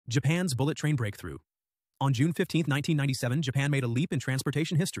Japan's bullet train breakthrough. On June 15, 1997, Japan made a leap in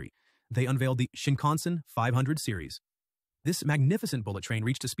transportation history. They unveiled the Shinkansen 500 series. This magnificent bullet train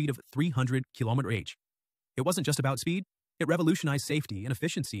reached a speed of 300 km/h. It wasn't just about speed, it revolutionized safety and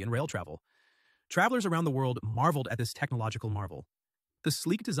efficiency in rail travel. Travelers around the world marveled at this technological marvel. The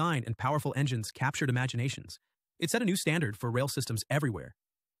sleek design and powerful engines captured imaginations. It set a new standard for rail systems everywhere.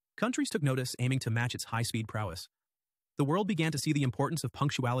 Countries took notice, aiming to match its high-speed prowess. The world began to see the importance of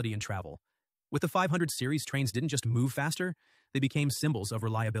punctuality in travel. With the 500 series, trains didn't just move faster, they became symbols of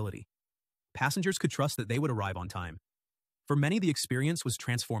reliability. Passengers could trust that they would arrive on time. For many, the experience was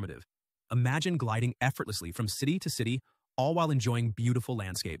transformative. Imagine gliding effortlessly from city to city, all while enjoying beautiful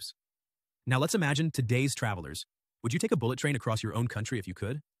landscapes. Now let's imagine today's travelers. Would you take a bullet train across your own country if you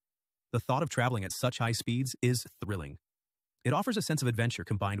could? The thought of traveling at such high speeds is thrilling. It offers a sense of adventure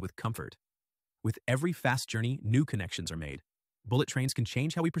combined with comfort. With every fast journey, new connections are made. Bullet trains can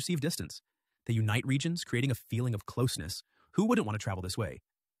change how we perceive distance. They unite regions, creating a feeling of closeness. Who wouldn't want to travel this way?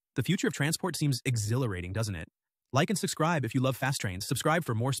 The future of transport seems exhilarating, doesn't it? Like and subscribe if you love fast trains. Subscribe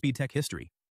for more speed tech history.